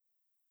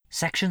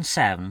Section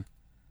 7.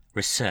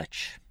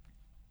 Research.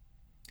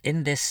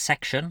 In this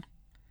section,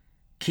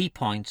 key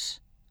points: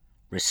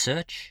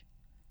 research,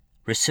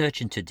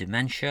 research into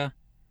dementia,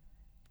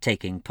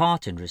 taking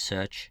part in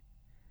research,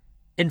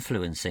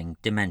 influencing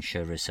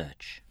dementia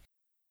research.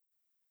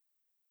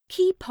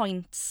 Key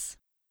points.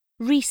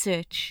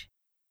 Research.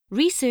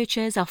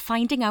 Researchers are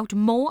finding out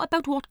more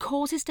about what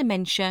causes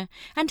dementia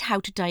and how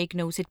to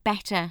diagnose it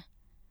better.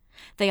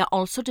 They are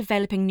also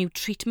developing new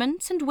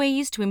treatments and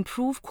ways to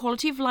improve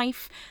quality of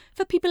life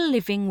for people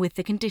living with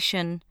the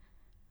condition.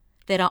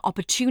 There are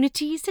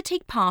opportunities to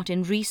take part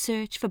in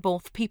research for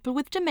both people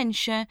with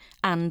dementia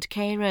and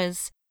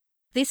carers.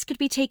 This could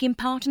be taking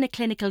part in a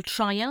clinical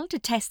trial to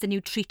test a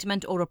new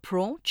treatment or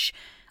approach,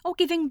 or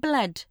giving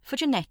blood for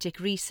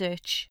genetic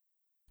research.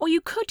 Or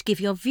you could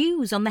give your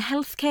views on the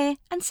healthcare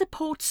and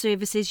support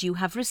services you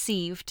have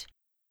received.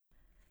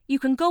 You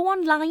can go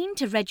online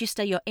to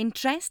register your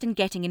interest in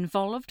getting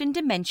involved in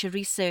dementia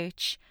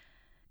research.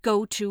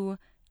 Go to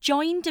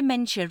Join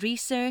Dementia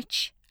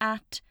Research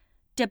at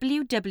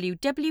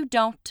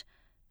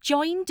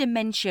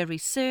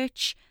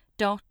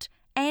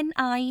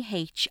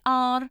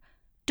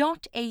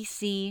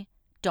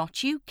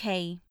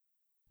www.joindementiaresearch.nihr.ac.uk.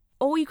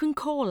 Or you can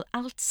call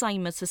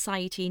Alzheimer's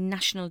Society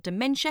National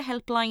Dementia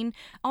Helpline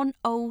on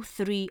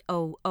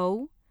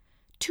 0300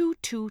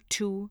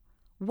 222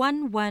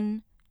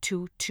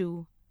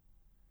 1122.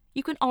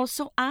 You can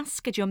also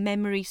ask at your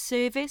memory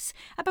service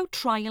about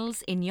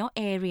trials in your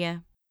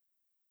area.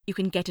 You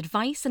can get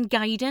advice and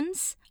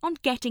guidance on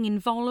getting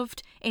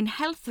involved in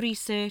health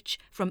research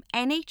from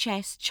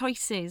NHS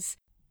Choices.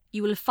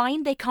 You will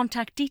find their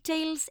contact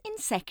details in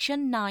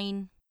Section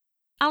 9.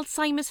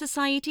 Alzheimer's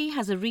Society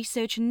has a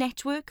research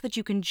network that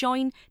you can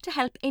join to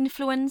help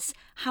influence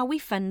how we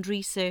fund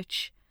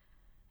research.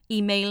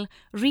 Email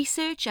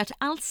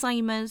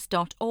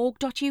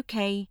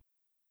research@alzheimers.org.uk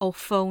or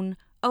phone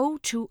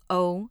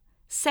 020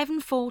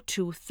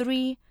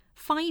 7423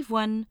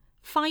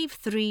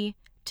 5153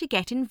 to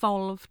get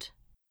involved.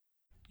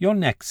 Your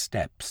next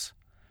steps.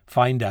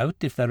 Find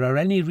out if there are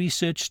any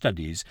research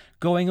studies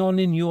going on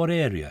in your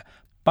area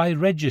by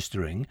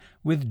registering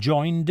with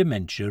Join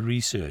Dementia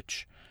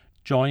Research.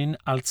 Join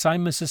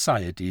Alzheimer's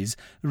Society's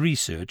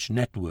research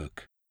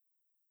network.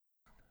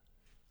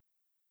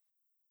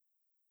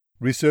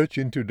 Research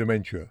into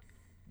dementia.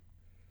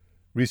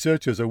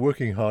 Researchers are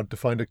working hard to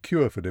find a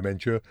cure for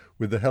dementia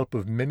with the help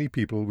of many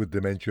people with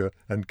dementia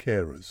and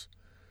carers.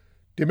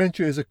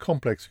 Dementia is a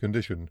complex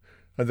condition,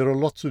 and there are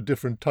lots of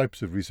different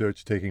types of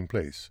research taking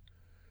place.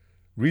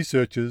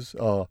 Researchers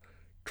are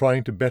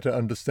trying to better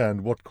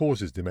understand what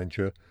causes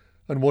dementia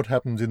and what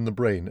happens in the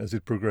brain as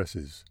it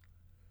progresses.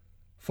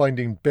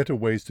 Finding better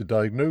ways to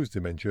diagnose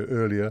dementia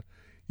earlier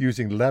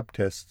using lab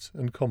tests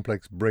and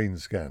complex brain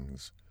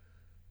scans.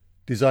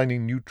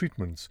 Designing new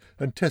treatments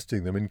and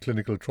testing them in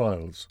clinical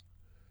trials.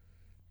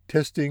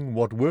 Testing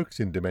what works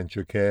in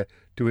dementia care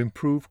to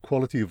improve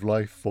quality of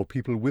life for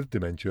people with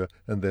dementia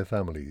and their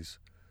families.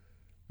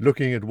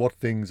 Looking at what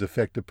things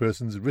affect a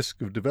person's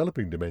risk of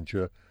developing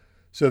dementia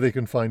so they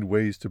can find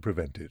ways to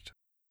prevent it.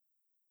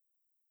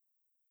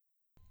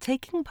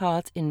 Taking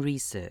part in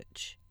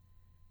research.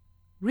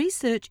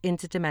 Research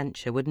into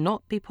dementia would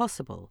not be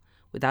possible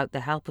without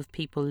the help of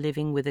people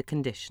living with a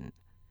condition.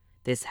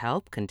 This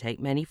help can take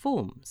many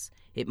forms.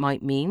 It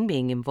might mean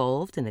being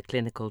involved in a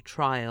clinical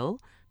trial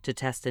to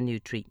test a new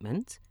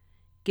treatment,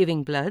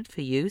 giving blood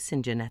for use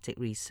in genetic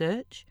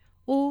research,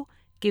 or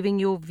giving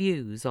your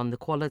views on the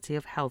quality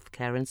of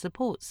healthcare and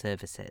support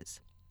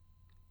services.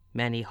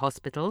 Many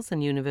hospitals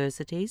and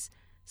universities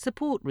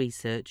support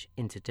research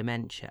into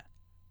dementia.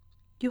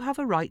 You have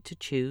a right to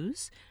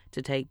choose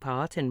to take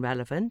part in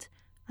relevant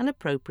and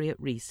appropriate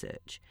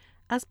research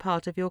as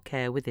part of your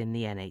care within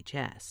the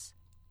NHS.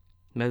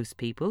 Most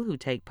people who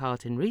take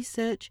part in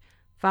research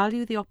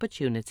value the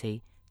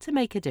opportunity to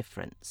make a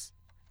difference.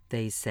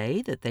 They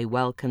say that they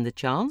welcome the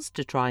chance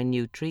to try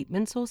new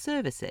treatments or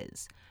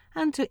services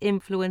and to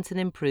influence and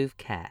improve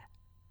care.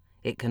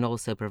 It can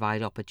also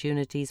provide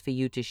opportunities for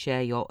you to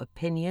share your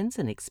opinions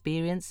and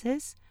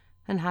experiences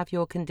and have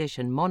your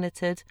condition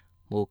monitored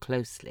more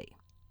closely.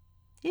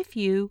 If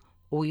you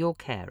or your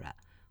carer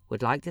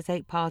would like to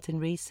take part in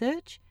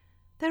research,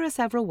 there are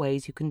several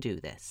ways you can do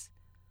this.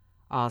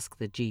 Ask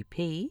the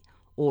GP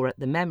or at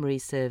the memory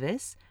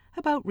service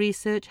about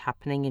research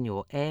happening in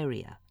your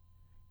area.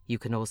 You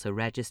can also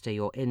register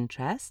your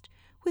interest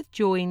with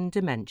Join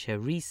Dementia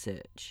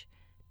Research,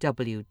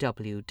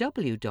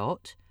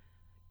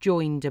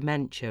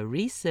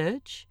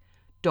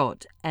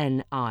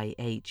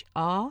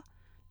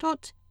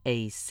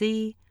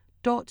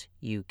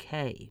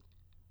 a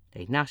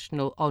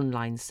national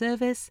online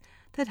service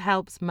that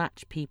helps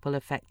match people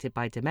affected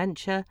by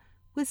dementia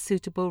with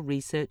suitable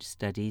research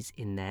studies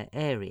in their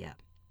area.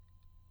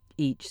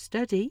 Each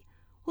study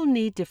will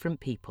need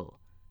different people.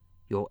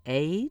 Your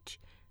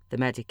age, the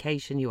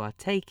medication you are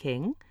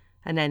taking,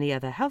 and any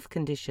other health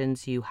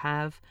conditions you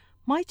have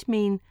might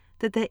mean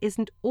that there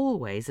isn't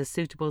always a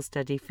suitable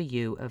study for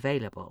you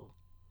available.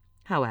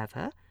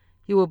 However,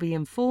 you will be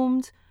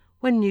informed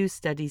when new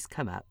studies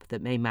come up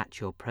that may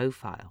match your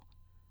profile.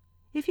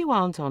 If you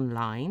aren't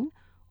online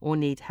or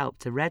need help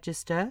to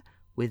register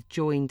with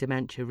Join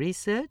Dementia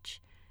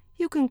Research,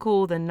 you can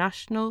call the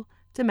National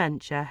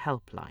Dementia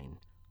Helpline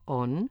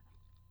on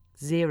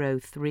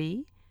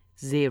 0300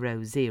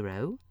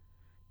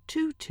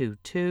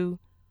 222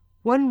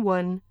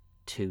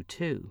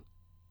 1122.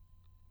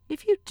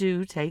 If you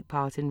do take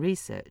part in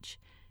research,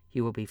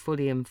 you will be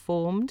fully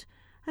informed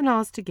and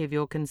asked to give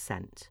your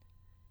consent.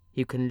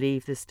 You can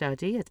leave the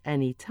study at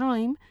any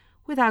time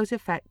without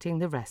affecting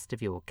the rest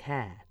of your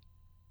care.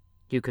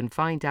 You can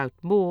find out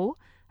more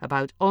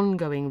about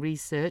ongoing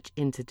research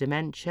into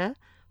dementia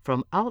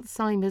from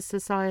Alzheimer's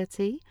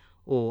Society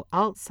or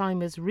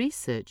Alzheimer's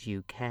Research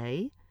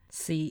UK.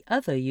 See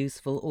other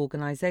useful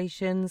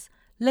organisations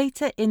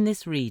later in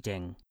this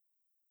reading.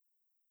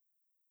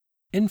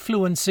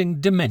 Influencing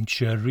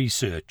dementia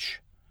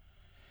research.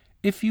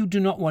 If you do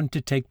not want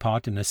to take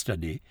part in a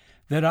study,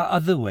 there are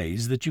other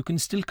ways that you can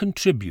still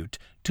contribute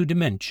to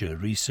dementia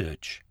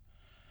research.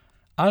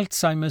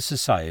 Alzheimer's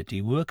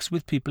Society works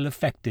with people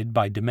affected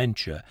by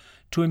dementia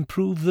to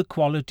improve the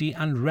quality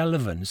and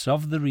relevance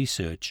of the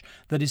research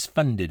that is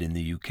funded in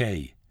the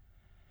UK.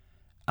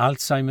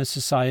 Alzheimer's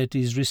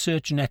Society's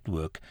research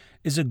network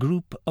is a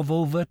group of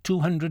over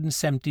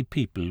 270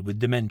 people with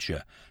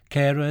dementia,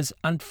 carers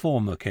and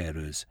former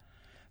carers.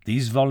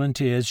 These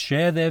volunteers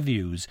share their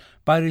views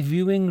by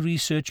reviewing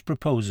research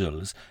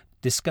proposals,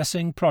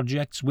 discussing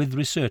projects with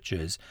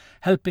researchers,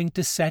 helping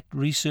to set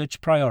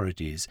research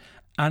priorities,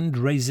 and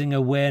raising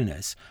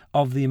awareness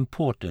of the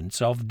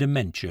importance of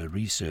dementia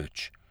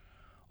research.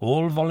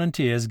 All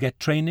volunteers get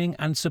training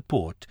and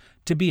support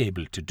to be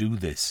able to do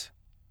this.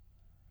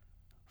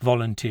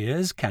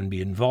 Volunteers can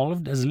be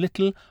involved as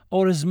little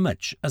or as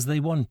much as they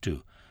want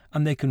to,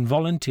 and they can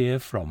volunteer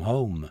from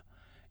home.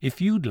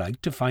 If you'd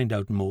like to find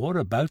out more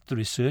about the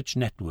research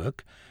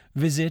network,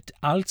 visit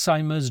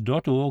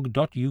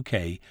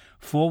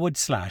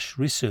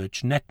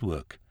alzheimers.org.uk/research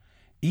network.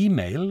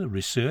 Email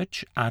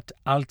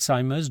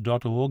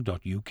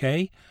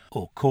research@alzheimers.org.uk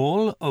or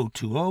call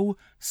 020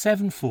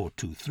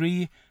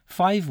 7423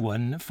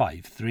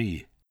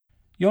 5153.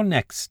 Your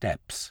next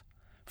steps.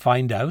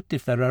 Find out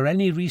if there are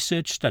any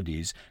research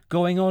studies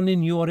going on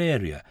in your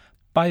area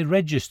by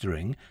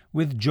registering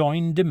with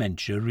Join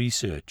Dementia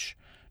Research.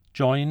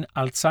 Join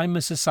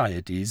Alzheimer's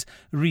Society's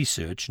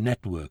research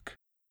network.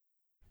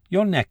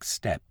 Your next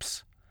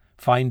steps.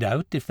 Find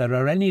out if there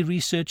are any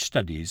research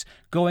studies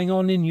going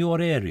on in your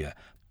area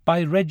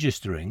by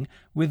registering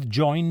with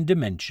Join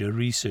Dementia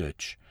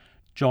Research.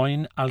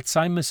 Join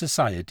Alzheimer's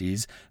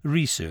Society's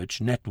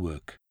research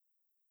network.